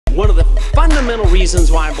one of the fundamental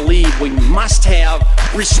reasons why I believe we must have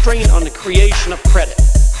restraint on the creation of credit.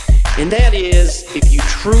 And that is, if you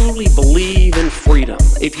truly believe in freedom,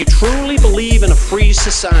 if you truly believe in a free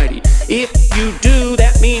society, if you do,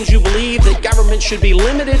 that means you believe that government should be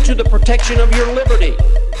limited to the protection of your liberty,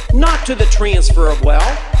 not to the transfer of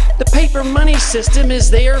wealth. The paper money system is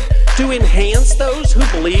there to enhance those who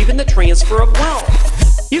believe in the transfer of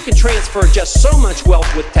wealth. You can transfer just so much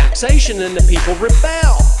wealth with taxation and the people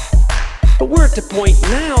rebel. But we're at the point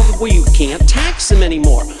now that we can't tax them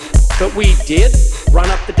anymore. But we did run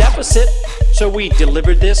up the deficit, so we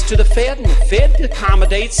delivered this to the Fed, and the Fed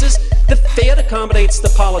accommodates us. The Fed accommodates the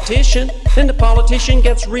politician, and the politician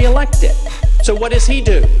gets reelected. So what does he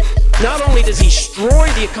do? Not only does he destroy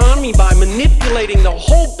the economy by manipulating the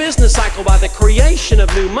whole business cycle by the creation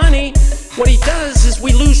of new money, what he does is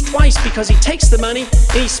we lose twice, because he takes the money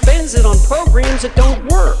and he spends it on programs that don't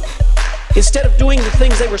work. Instead of doing the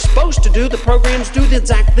things they were supposed to do, the programs do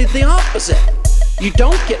exactly the opposite. You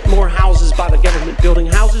don't get more houses by the government building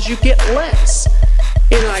houses, you get less.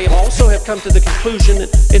 And I also have come to the conclusion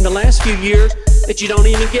that in the last few years that you don't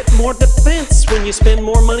even get more defense when you spend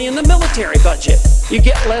more money in the military budget. You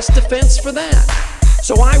get less defense for that.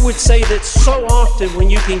 So I would say that so often when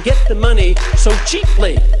you can get the money so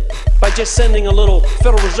cheaply by just sending a little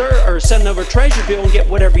Federal Reserve or sending over a Treasury bill and get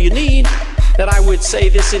whatever you need, that I would say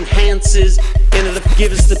this enhances and it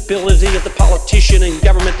gives the ability of the politician and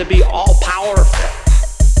government to be all powerful.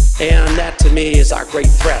 And that to me is our great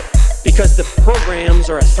threat, because the programs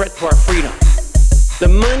are a threat to our freedom. The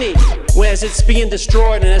money, as it's being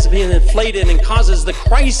destroyed and as it's being inflated and causes the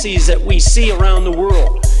crises that we see around the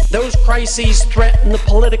world, those crises threaten the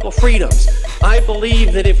political freedoms. I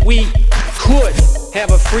believe that if we could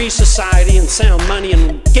have a free society and sound money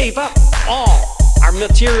and gave up all our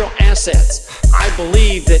material assets, I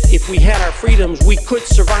believe that if we had our freedoms, we could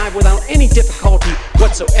survive without any difficulty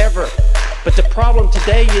whatsoever. But the problem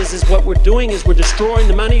today is what we're doing is we're destroying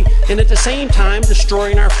the money and at the same time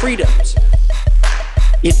destroying our freedoms.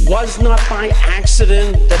 It was not by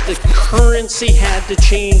accident that the currency had to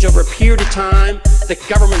change over a period of time. The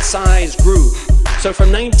government size grew. So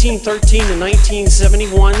from 1913 to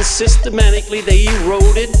 1971, systematically they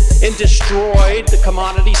eroded and destroyed the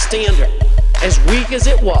commodity standard. As weak as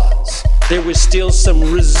it was, there was still some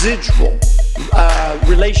residual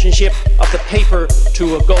relationship of the paper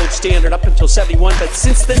to a gold standard up until 71, but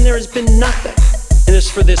since then there has been nothing. And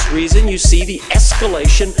it's for this reason you see the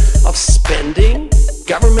escalation of spending,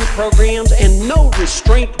 government programs, and no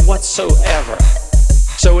restraint whatsoever.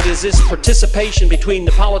 So it is this participation between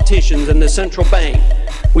the politicians and the central bank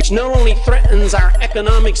which not only threatens our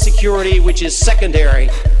economic security, which is secondary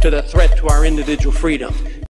to the threat to our individual freedom.